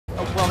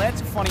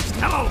funny.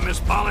 Hello, Miss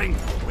Bolling.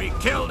 We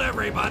killed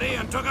everybody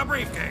and took a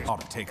briefcase.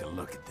 Ought to take a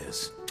look at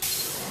this.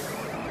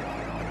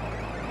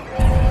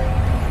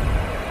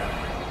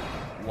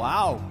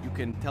 Wow, you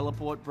can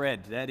teleport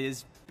bread. That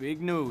is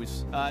big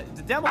news.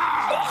 The demo.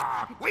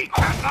 We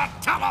cannot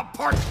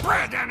teleport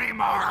bread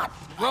anymore.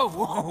 Whoa,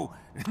 whoa.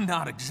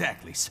 Not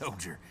exactly,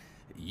 soldier.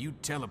 You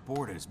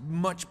teleport as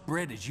much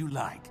bread as you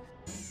like.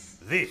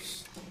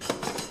 This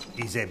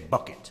is a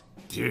bucket.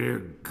 Dear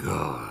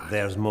God.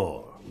 There's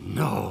more.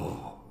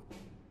 No.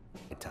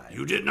 Time.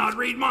 You did not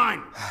read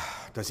mine.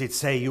 Does it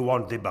say you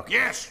want the bucket?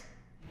 Yes.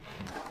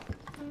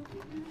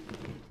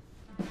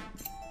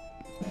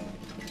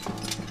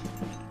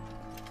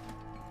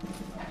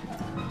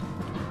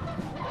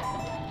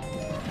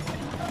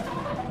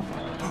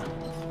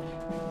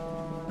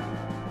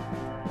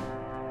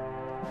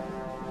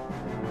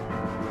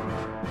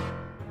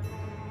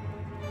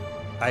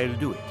 I'll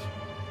do it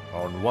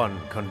on one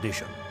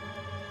condition.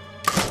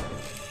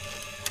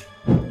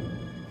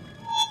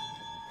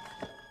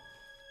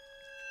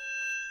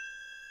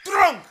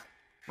 Drunk!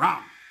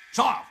 Wrong.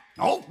 Soft.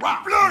 No,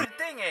 wrong. The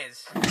thing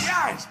is...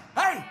 Guys!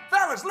 Hey,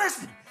 fellas,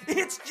 listen!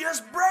 It's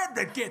just bread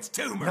that gets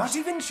tumors! Not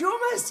even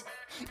tumors!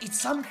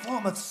 It's some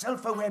form of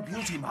self-aware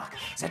beauty mark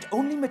that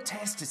only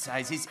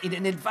metastasizes in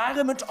an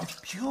environment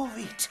of pure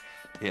wheat.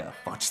 Here,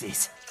 watch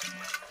this.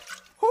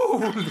 Oh,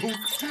 look,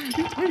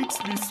 it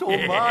hates me so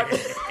much.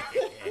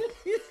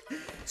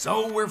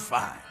 So we're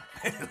fine,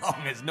 as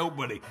long as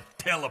nobody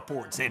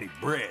teleports any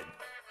bread.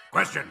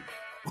 Question.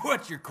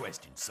 What's your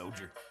question,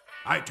 soldier?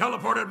 I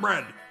teleported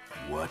bread.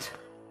 What?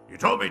 You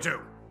told me to.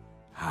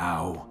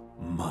 How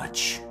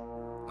much?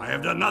 I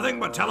have done nothing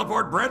but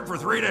teleport bread for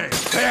 3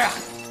 days. There!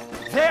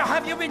 There,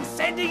 have you been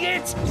sending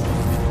it?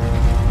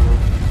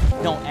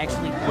 No,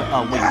 actually, wait.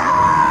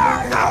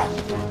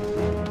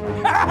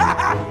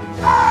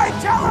 I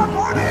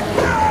teleported!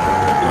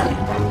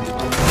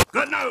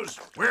 Good news.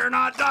 We're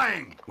not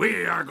dying.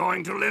 We are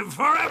going to live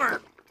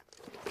forever.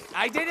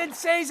 I didn't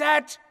say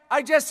that.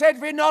 I just said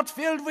we're not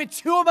filled with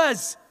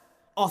tumors.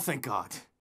 Oh, thank God.